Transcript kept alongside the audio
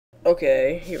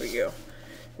Okay, here we go.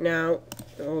 Now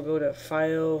we'll go to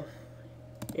File,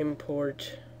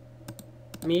 Import,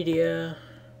 Media,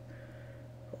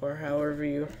 or however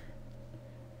you.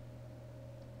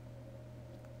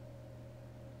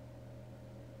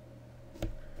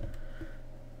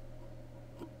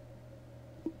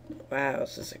 Wow,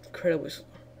 this is incredibly slow.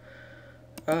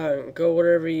 Go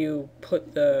wherever you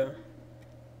put the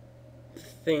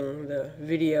thing, the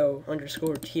video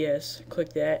underscore TS.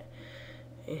 Click that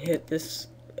and hit this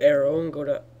arrow and go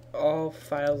to all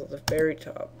files at the very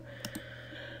top.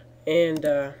 And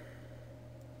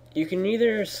you can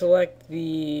either select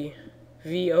the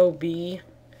VOB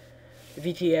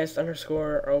VTS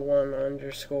underscore 01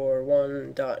 underscore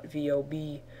 1 dot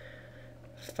VOB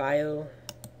file.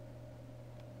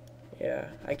 Yeah,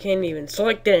 I can't even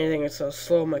select anything. It's how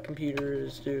slow my computer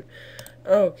is, dude.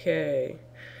 Okay.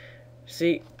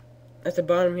 See, at the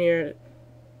bottom here,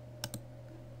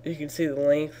 you can see the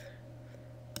length,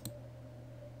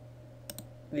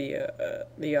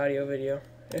 the audio video.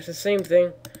 It's the same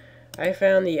thing. I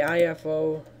found the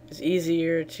IFO is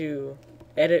easier to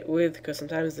edit with because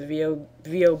sometimes the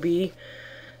VOB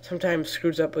sometimes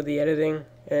screws up with the editing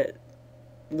and it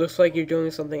looks like you're doing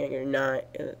something and you're not,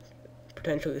 and it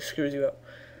potentially screws you up.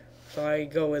 So I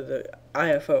go with the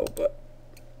IFO, but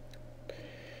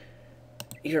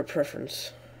your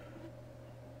preference.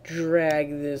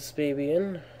 Drag this baby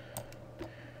in.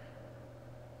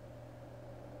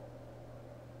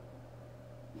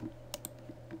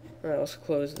 Alright, let's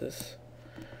close this.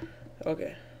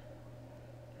 Okay.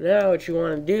 Now what you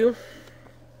want to do,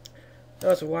 now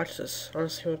let's watch this. I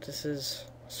want to see what this is.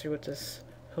 See what this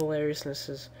hilariousness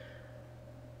is.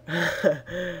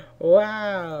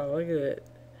 Wow, look at it.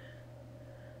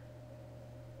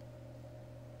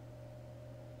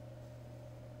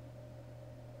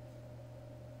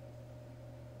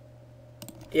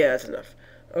 Yeah, that's enough.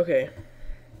 Okay.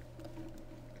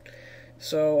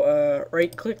 So,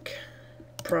 right click,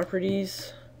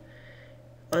 properties,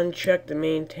 uncheck the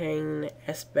maintain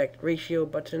aspect ratio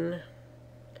button,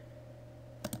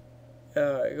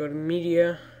 go to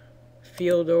media,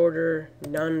 field order,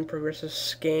 none, progressive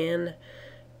scan,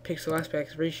 pixel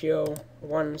aspect ratio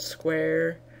 1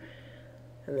 square,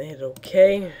 and then hit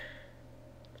OK.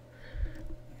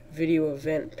 Video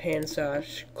event pan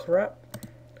slash crop.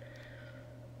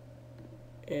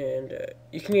 And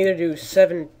you can either do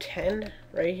 710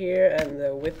 right here in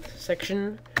the width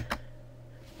section,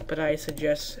 but I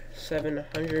suggest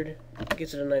 700. It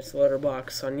gives it a nice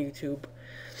letterbox on YouTube.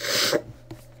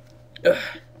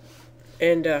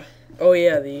 And oh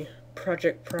yeah, the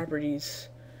project properties.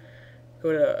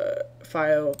 Go to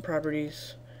File,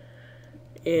 Properties,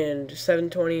 and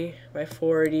 720 by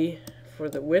 480 for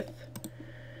the width.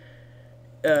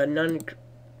 None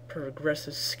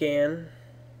progressive scan.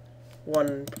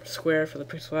 1 square for the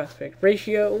pixel aspect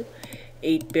ratio,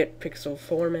 8-bit pixel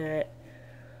format,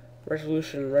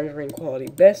 resolution rendering quality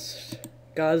best,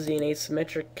 Gaussian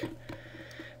asymmetric,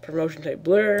 promotion type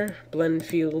blur, blend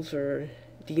fields, or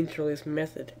deinterlace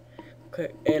method.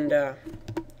 Click and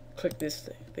click this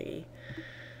thingy.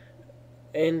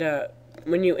 And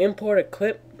when you import a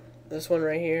clip, this one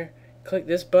right here, click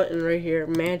this button right here,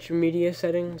 match media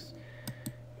settings,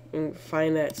 and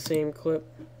find that same clip.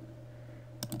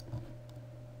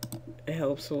 It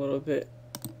helps a little bit.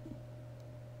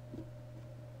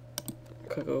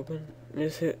 Click open.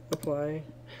 Just hit apply.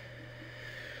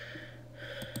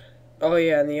 Oh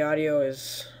yeah, and the audio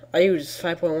is. I use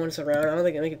 5.1 surround. I don't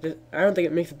think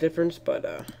it makes a difference, but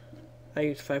I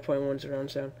use 5.1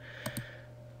 surround sound.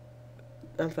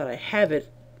 Not that I have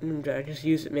it. I just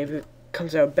use it. Maybe it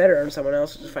comes out better on someone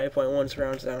else's 5.1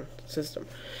 surround sound system.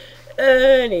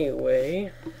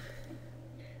 Anyway.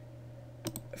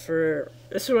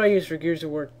 This is what I use for Gears of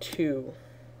War 2.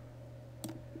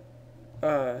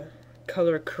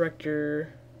 Color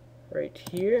corrector right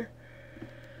here.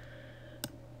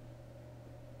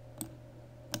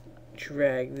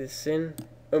 Drag this in.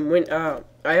 I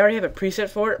already have a preset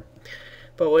for it,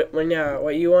 but what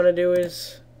you want to do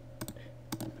is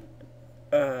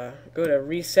go to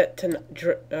reset to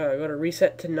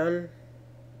none.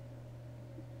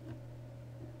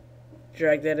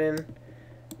 Drag that in.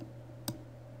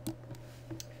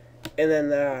 And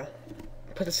then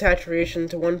put the saturation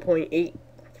to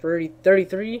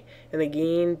 1.833 and the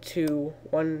gain to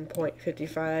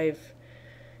 1.55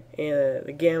 and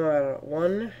the gamma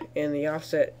 1 and the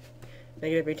offset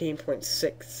negative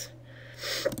 18.6.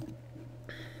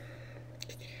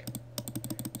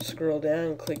 Scroll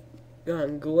down, click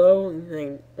on glow, and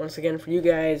then once again for you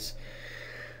guys,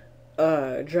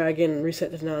 drag in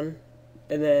reset to none,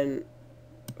 and then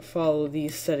follow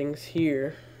these settings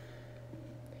here.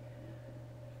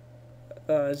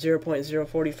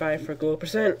 0.045 for glow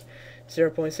percent,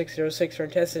 0.606 for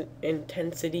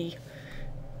intensity,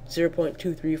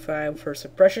 0.235 for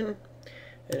suppression,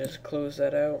 and just close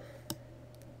that out.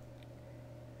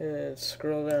 And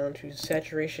scroll down to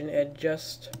saturation,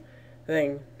 adjust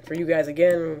thing. For you guys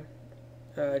again,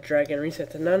 drag and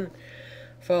reset to none.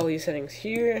 Follow these settings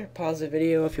here. Pause the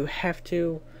video if you have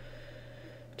to.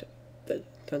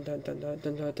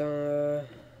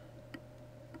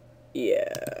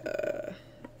 Yeah.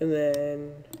 And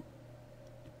then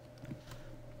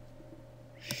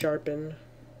sharpen.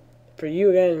 For you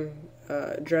again,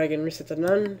 drag and reset to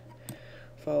none.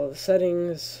 Follow the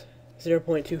settings.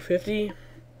 0.250.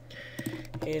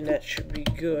 And that should be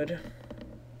good.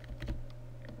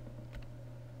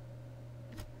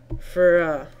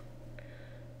 For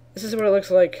this is what it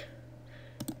looks like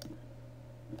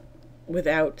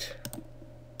without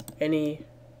any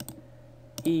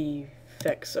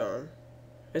effects on.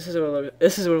 This is what it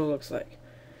looks like.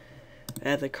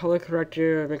 Add the color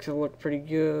corrector, makes it look pretty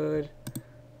good.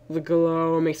 The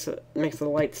glow makes the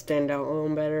light stand out a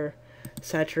little better.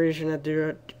 Saturation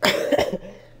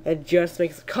adjust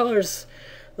makes the colors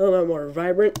a little bit more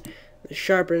vibrant. The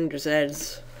sharpen just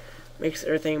makes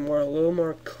everything a little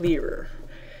more clearer.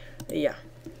 Yeah,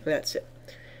 that's it.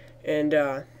 And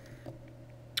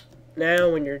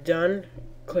now when you're done,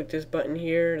 click this button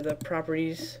here, the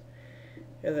properties,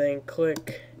 and then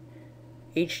click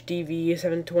HDV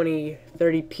 720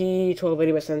 30p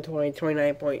 1280 by 720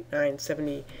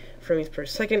 29.970 frames per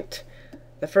second.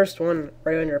 The first one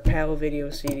right under PAL video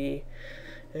CD.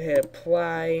 And hit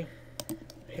apply,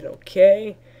 hit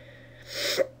OK,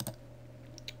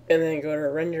 and then go to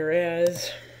render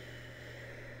as.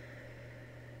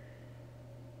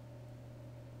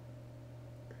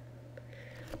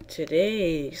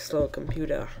 Today, slow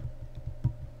computer.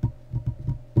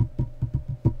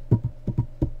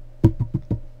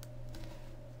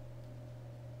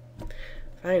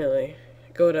 Finally,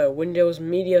 go to Windows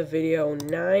Media Video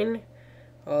 9,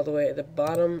 all the way at the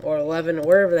bottom, or 11,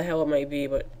 wherever the hell it might be,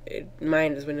 but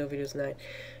mine is Windows Videos 9.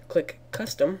 Click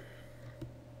Custom,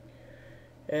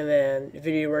 and then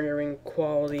Video Rendering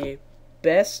Quality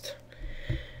Best,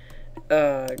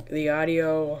 the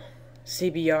audio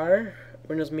CBR,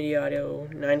 Windows Media Audio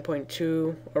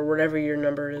 9.2, or whatever your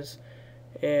number is,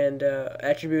 and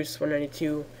attributes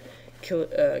 192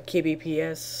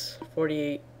 kbps,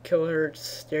 48 kilohertz,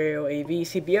 stereo AV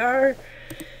CBR,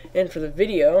 and for the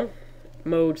video,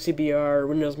 mode CBR,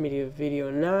 Windows Media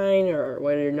Video 9, or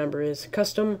whatever your number is,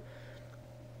 custom,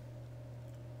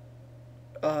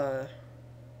 I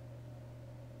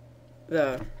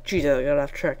got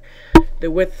off track.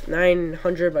 The width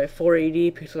 900 by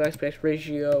 480, pixel aspect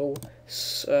ratio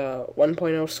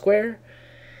 1.0 square,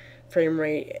 frame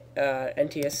rate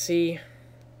NTSC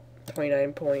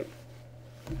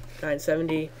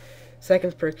 29.970,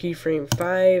 seconds per keyframe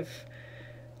 5,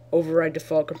 override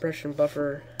default compression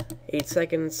buffer 8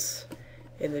 seconds,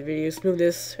 and the video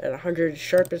smoothness at 100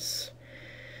 sharpest,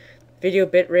 video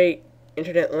bitrate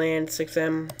internet LAN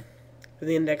 6M,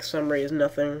 the index summary is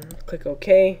nothing. Click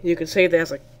OK. You can save that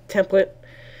as a template,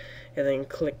 and then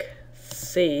click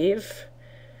save.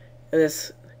 And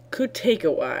this could take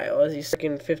a while, as you stick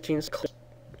in 15 seconds.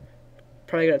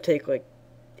 Probably gonna take like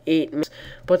 8 minutes,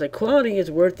 but the quality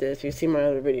is worth it if you see my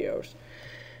other videos.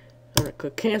 I'm gonna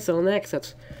click cancel next.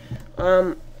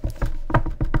 And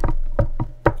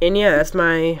yeah, that's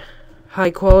my high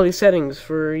quality settings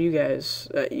for you guys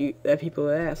that people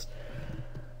have asked.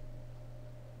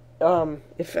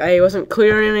 If I wasn't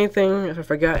clear on anything, if I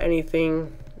forgot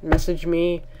anything, message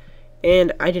me.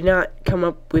 And I did not come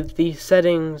up with these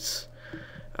settings.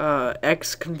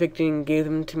 xConvicting gave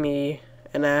them to me,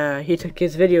 and he took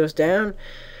his videos down,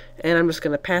 and I'm just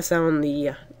gonna pass on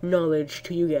the knowledge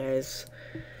to you guys.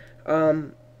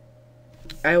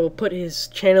 I will put his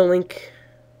channel link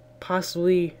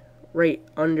possibly right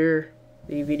under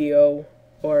the video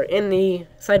or in the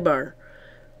sidebar.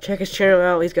 Check his channel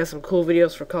out. He's got some cool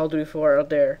videos for Call of Duty 4 out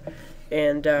there.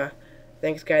 And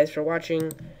thanks guys for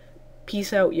watching.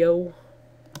 Peace out, yo.